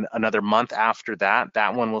another month after that,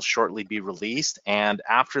 that one will shortly be released. And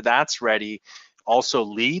after that's ready, also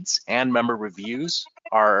leads and member reviews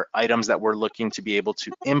are items that we're looking to be able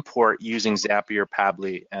to import using Zapier,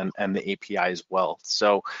 Pabbly, and the API as well.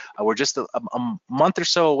 So we're just a month or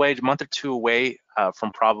so away, a month or two away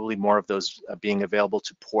from probably more of those being available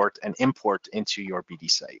to port and import into your BD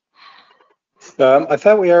site. I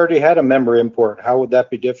thought we already had a member import. How would that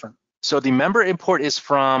be different? So the member import is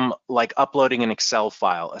from like uploading an Excel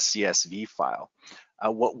file, a CSV file.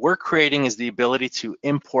 What we're creating is the ability to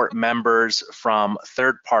import members from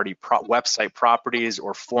third-party website properties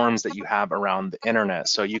or forms that you have around the internet.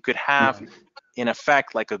 So you could have, in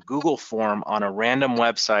effect, like a Google form on a random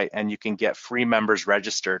website, and you can get free members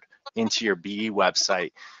registered into your BE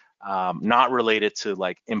website, not related to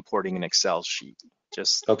like importing an Excel sheet.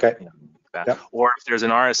 Just okay. You know, that. Or if there's an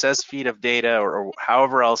RSS feed of data or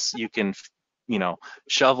however else you can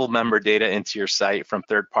shovel member data into your site from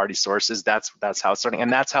third-party sources, that's how it's starting, and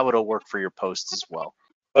that's how it'll work for your posts as well.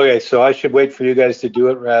 Okay, so I should wait for you guys to do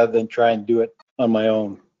it rather than try and do it on my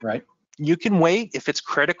own, right? You can wait if it's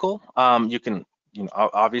critical. You can,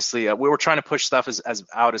 obviously, we were trying to push stuff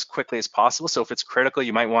out as quickly as possible. So if it's critical,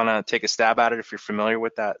 you might want to take a stab at it if you're familiar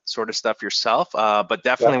with that sort of stuff yourself. But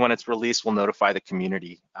definitely when it's released, we'll notify the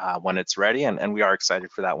community when it's ready, and we are excited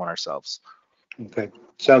for that one ourselves. Okay,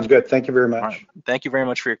 sounds good. Thank you very much. Right. Thank you very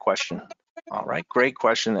much for your question. All right, great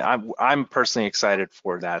question. I'm personally excited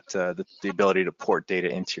for that, the ability to port data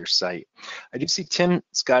into your site. I do see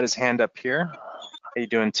Tim's got his hand up here. How you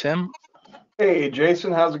doing, Tim? Hey,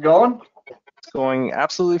 Jason, how's it going? It's going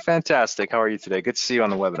absolutely fantastic. How are you today? Good to see you on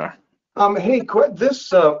the webinar. Hey, this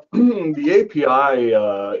the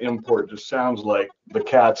API import just sounds like the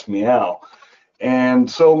cat's meow. And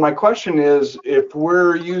so my question is, if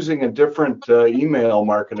we're using a different email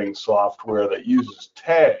marketing software that uses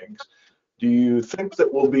tags, do you think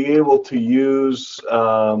that we'll be able to use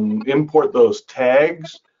import those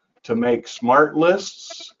tags to make smart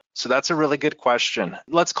lists? So that's a really good question.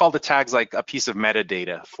 Let's call the tags like a piece of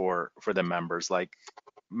metadata for the members, like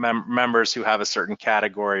members who have a certain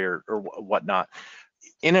category or whatnot.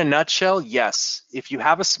 In a nutshell, yes. If you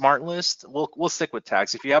have a smart list, we'll stick with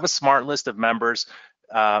tags. If you have a smart list of members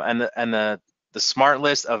and the smart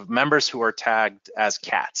list of members who are tagged as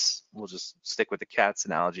cats, we'll just stick with the cats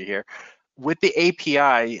analogy here. With the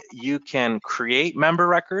API, you can create member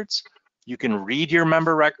records, you can read your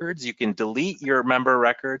member records, you can delete your member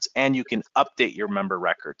records, and you can update your member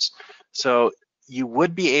records. So you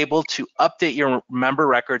would be able to update your member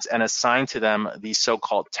records and assign to them these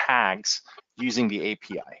so-called tags using the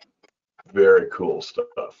API. Very cool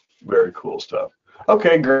stuff. Very cool stuff.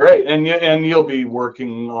 Okay, great. And you'll be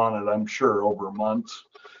working on it, I'm sure, over months.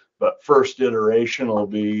 But first iteration will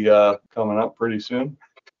be coming up pretty soon.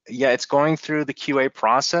 Yeah, it's going through the QA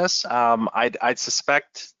process. I'd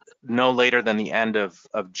suspect no later than the end of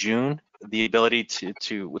June. The ability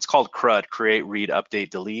to what's called CRUD, create, read,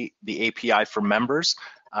 update, delete, the API for members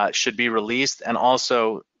should be released. And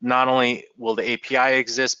also, not only will the API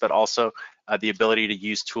exist, but also the ability to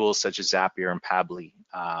use tools such as Zapier and Pabbly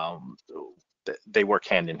they work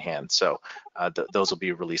hand in hand. So those will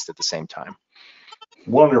be released at the same time.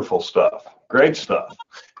 Wonderful stuff. Great stuff.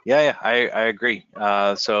 Yeah, I agree.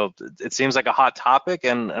 So it seems like a hot topic,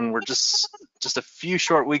 and we're just a few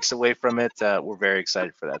short weeks away from it. We're very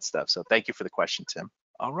excited for that stuff. So thank you for the question, Tim.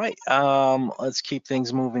 All right, let's keep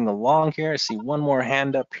things moving along here. I see one more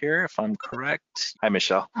hand up here, if I'm correct. Hi,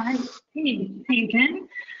 Michelle. Hi, hey again.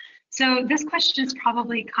 So this question is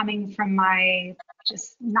probably coming from my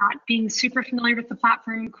just not being super familiar with the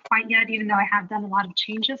platform quite yet, even though I have done a lot of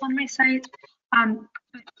changes on my site.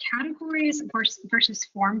 But categories versus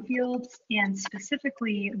form fields, and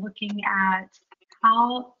specifically looking at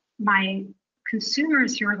how my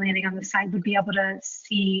consumers who are landing on the site would be able to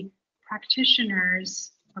see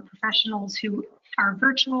practitioners or professionals who are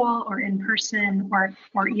virtual or in person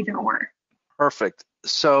or either or. Perfect.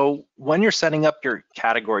 So when you're setting up your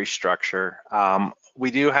category structure,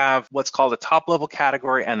 we do have what's called a top level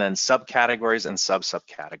category and then subcategories and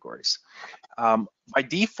subcategories. By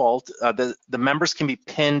default, the members can be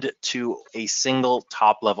pinned to a single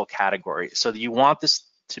top level category. So you want this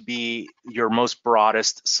to be your most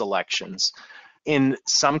broadest selections. In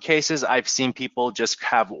some cases, I've seen people just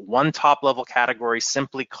have one top level category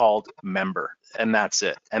simply called member, and that's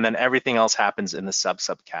it. And then everything else happens in the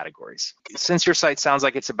subcategories. Since your site sounds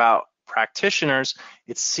like it's about practitioners,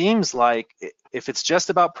 it seems like if it's just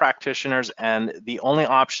about practitioners and the only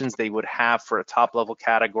options they would have for a top level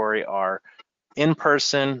category are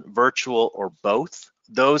in-person, virtual, or both,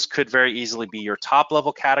 those could very easily be your top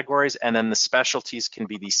level categories, and then the specialties can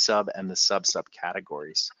be the sub and the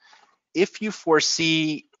subcategories. If you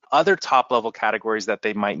foresee other top level categories that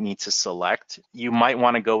they might need to select, you might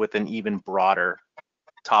want to go with an even broader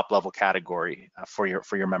top level category for your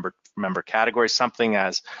member category, something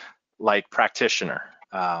as like practitioner,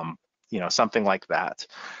 something like that.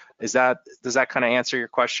 Does that kind of answer your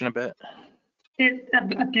question a bit?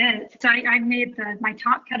 A bit. So I made my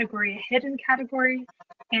top category a hidden category,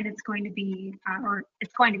 and it's going to be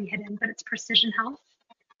hidden, but it's precision health.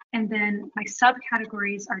 And then my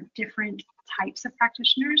subcategories are different types of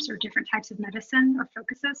practitioners or different types of medicine or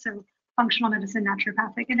focuses. So functional medicine,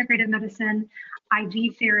 naturopathic, integrative medicine,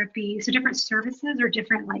 IV therapy. So different services or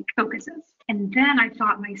different focuses. And then I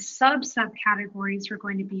thought my subcategories were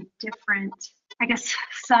going to be different, I guess,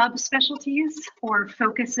 subspecialties or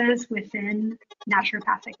focuses within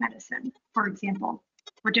naturopathic medicine, for example,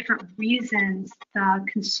 or different reasons the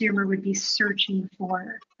consumer would be searching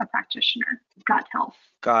for a practitioner. Gut health.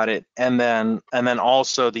 Got it. And then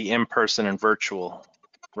also the in-person and virtual,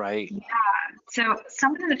 right? Yeah. So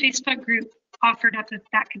someone in the Facebook group offered up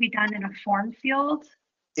that could be done in a form field.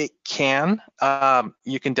 It can.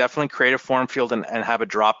 You can definitely create a form field and have a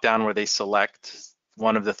drop down where they select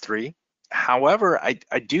one of the three. However,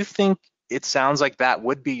 I do think it sounds like that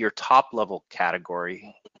would be your top level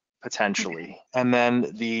category potentially. And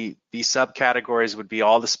then the subcategories would be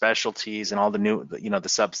all the specialties and all the new, the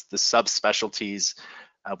subspecialties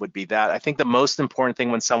would be that. I think the most important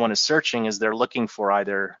thing when someone is searching is they're looking for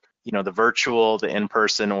either, the virtual, the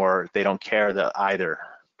in-person, or they don't care the either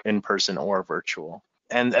in-person or virtual.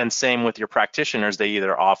 And same with your practitioners, they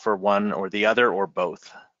either offer one or the other or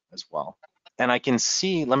both as well. And I can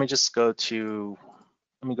see, let me go to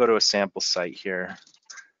a sample site here.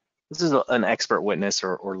 This is an expert witness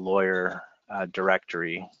or lawyer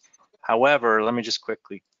directory. However, let me just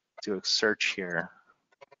quickly do a search here.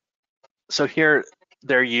 So here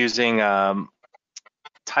they're using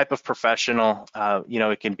type of professional.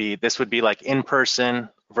 This would be like in-person,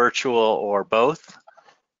 virtual, or both.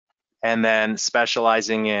 And then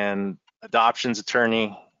specializing in adoptions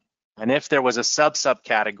attorney. And if there was a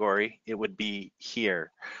subcategory, it would be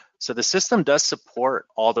here. So the system does support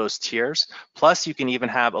all those tiers. Plus, you can even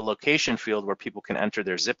have a location field where people can enter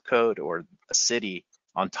their zip code or a city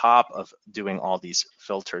on top of doing all these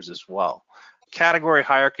filters as well. Category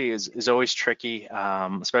hierarchy is always tricky,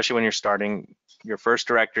 especially when you're starting your first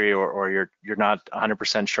directory or you're not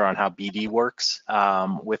 100% sure on how BD works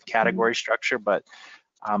with category structure. But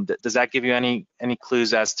does that give you any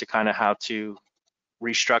clues as to kind of how to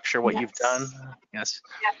restructure what you've done? Yes.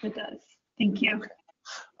 Yes, it does. Thank you.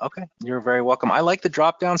 Okay, you're very welcome. I like the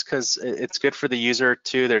drop downs because it's good for the user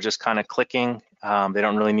too. They're just kind of clicking. They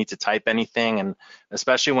don't really need to type anything, and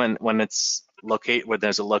especially when there's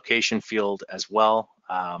a location field as well,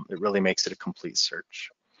 it really makes it a complete search.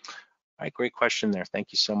 All right, great question there.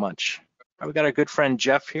 Thank you so much. All right, we got our good friend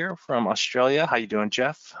Jeff here from Australia. How you doing,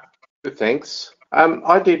 Jeff? Good, thanks.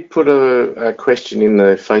 I did put a question in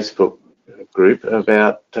the Facebook group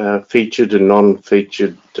about featured and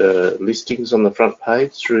non-featured listings on the front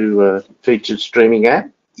page through featured streaming app.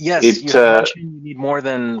 Yes, you mentioned you need more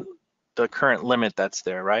than the current limit that's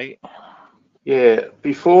there, right? Yeah,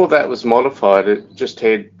 before that was modified, it just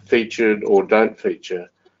had featured or don't feature.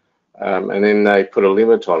 And then they put a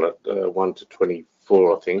limit on it, 1 to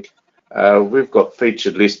 24, I think. We've got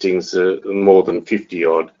featured listings more than 50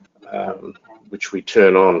 odd, which we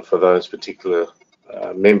turn on for those particular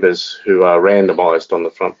members who are randomized on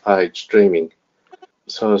the front page streaming.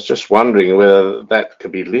 So I was just wondering whether that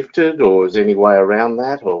could be lifted, or is there any way around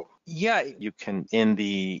that? Or Yeah, you can, in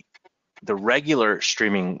the regular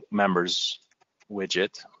streaming members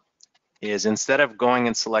widget, is instead of going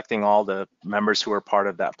and selecting all the members who are part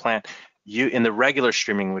of that plan, you, in the regular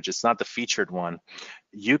streaming widget, it's not the featured one,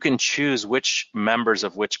 you can choose which members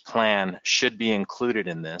of which plan should be included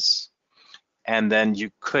in this, and then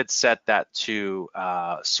you could set that to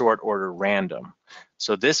sort order random.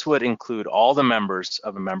 So this would include all the members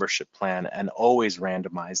of a membership plan and always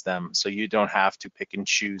randomize them, so you don't have to pick and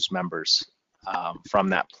choose members from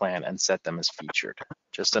that plan and set them as featured.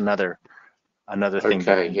 Just another thing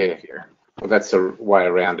okay, yeah. here. Well, that's a way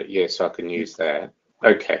around it. Yes, I can use that.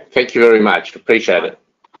 Okay, thank you very much. Appreciate it.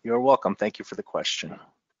 You're welcome. Thank you for the question.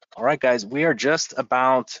 All right, guys, we are just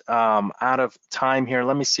about out of time here.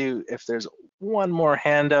 Let me see if there's one more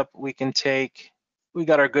hand up we can take. We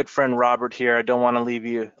got our good friend Robert here. I don't want to leave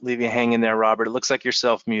you hanging there, Robert. It looks like you're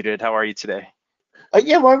self-muted. How are you today?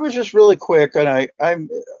 Yeah, well, I was just really quick, and I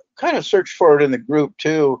kind of searched for it in the group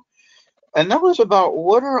too, and that was about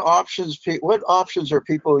what options are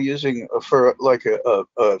people using for like a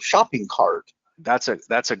shopping cart? That's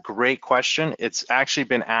a great question. It's actually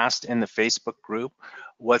been asked in the Facebook group.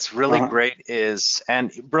 What's really great is,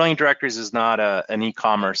 and Brilliant Directories is not an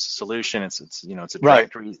e-commerce solution. It's a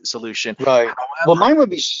directory solution. Right. However, Well, mine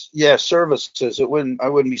would be services. I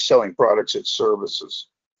wouldn't be selling products. It's services.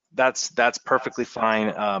 That's perfectly fine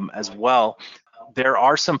as well. There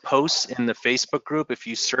are some posts in the Facebook group. If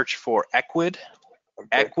you search for Equid,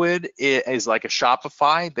 Equid is like a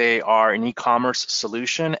Shopify. They are an e-commerce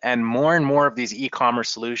solution, and more of these e-commerce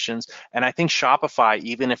solutions. And I think Shopify,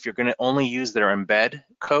 even if you're going to only use their embed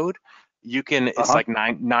code, you can. It's like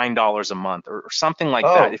 $9 a month or something like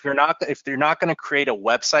that. If you're not going to create a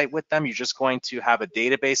website with them, you're just going to have a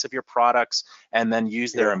database of your products and then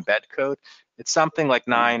use their embed code. It's something like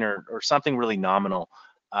 $9 or something really nominal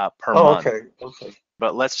per month. Okay.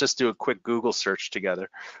 But let's just do a quick Google search together.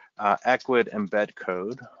 Equid embed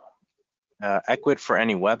code. Equid for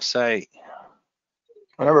any website.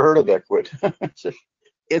 I never heard of Equid.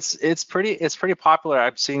 It's pretty popular.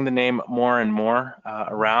 I'm seeing the name more and more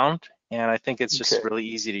around, and I think it's just really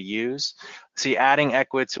easy to use. See, adding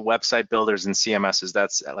Equid to website builders and CMSs,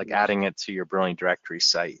 that's like adding it to your Brilliant Directory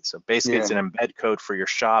site. So basically, it's an embed code for your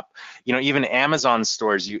shop. Even Amazon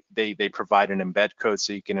stores, they provide an embed code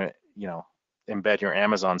so you can embed your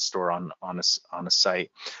Amazon store on a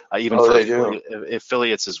site, even for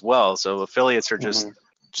affiliates as well. So affiliates are just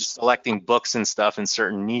selecting books and stuff in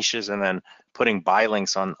certain niches and then putting buy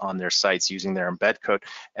links on their sites using their embed code.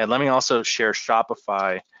 And let me also share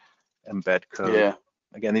Shopify embed code. Yeah.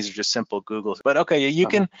 Again, these are just simple Googles, but okay, you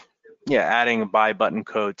can, adding a buy button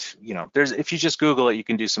code. If you just Google it, you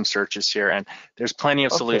can do some searches here, and there's plenty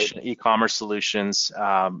of e-commerce solutions,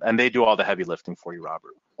 and they do all the heavy lifting for you,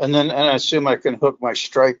 Robert. And I assume I can hook my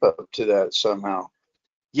Stripe up to that somehow.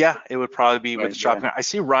 Yeah, it would probably be with shopping. I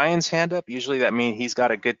see Ryan's hand up. Usually that means he's got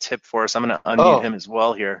a good tip for us. I'm going to unmute him as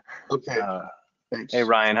well here. Okay. Thanks. Hey,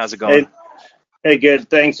 Ryan, how's it going? Hey, good.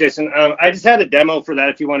 Thanks, Jason. I just had a demo for that.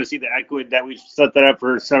 If you want to see the Equid, that we set that up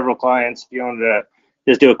for several clients. If you want to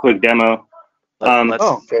just do a quick demo.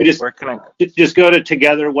 Just go to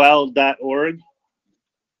togetherwell.org.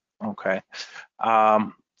 Okay.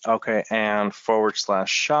 Okay, and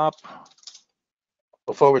 /shop.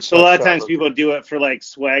 So a lot of times people do it for like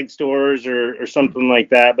swag stores or something like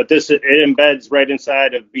that, but it embeds right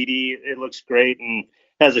inside of BD. It looks great and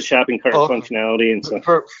has a shopping cart functionality and stuff.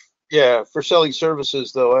 For selling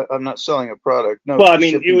services though, I'm not selling a product. No. Well, I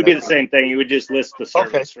mean, it would be the same thing. You would just list the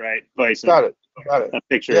service, right? Got it. A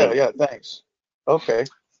picture. Yeah. Thanks. Okay.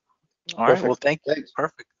 All right. Well, thanks.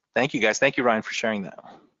 Perfect. Thank you, guys. Thank you, Ryan, for sharing that.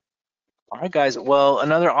 All right, guys. Well,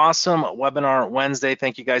 another awesome webinar Wednesday.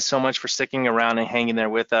 Thank you guys so much for sticking around and hanging there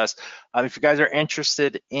with us. If you guys are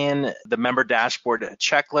interested in the member dashboard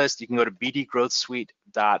checklist, you can go to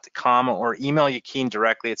bdgrowthsuite.com or email Yakin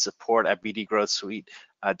directly at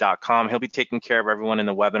support@bdgrowthsuite.com. He'll be taking care of everyone in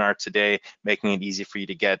the webinar today, making it easy for you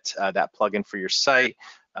to get that plugin for your site.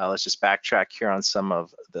 Let's just backtrack here on some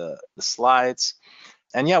of the slides.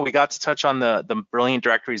 And yeah, we got to touch on the Brilliant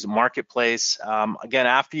Directories marketplace. Again,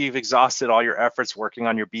 after you've exhausted all your efforts working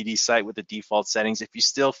on your BD site with the default settings, if you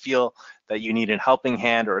still feel that you need a helping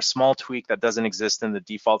hand or a small tweak that doesn't exist in the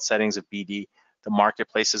default settings of BD, the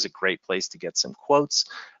marketplace is a great place to get some quotes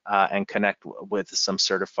and connect with some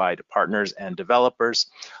certified partners and developers.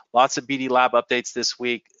 Lots of BD Lab updates this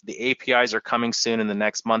week. The APIs are coming soon in the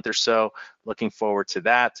next month or so. Looking forward to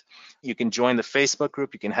that. You can join the Facebook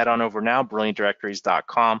group. You can head on over now,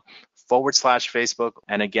 brilliantdirectories.com/Facebook.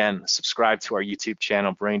 And again, subscribe to our YouTube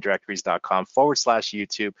channel,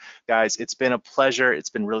 brilliantdirectories.com/YouTube. Guys, it's been a pleasure. It's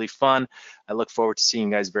been really fun. I look forward to seeing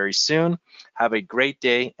you guys very soon. Have a great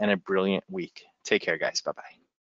day and a brilliant week. Take care, guys. Bye-bye.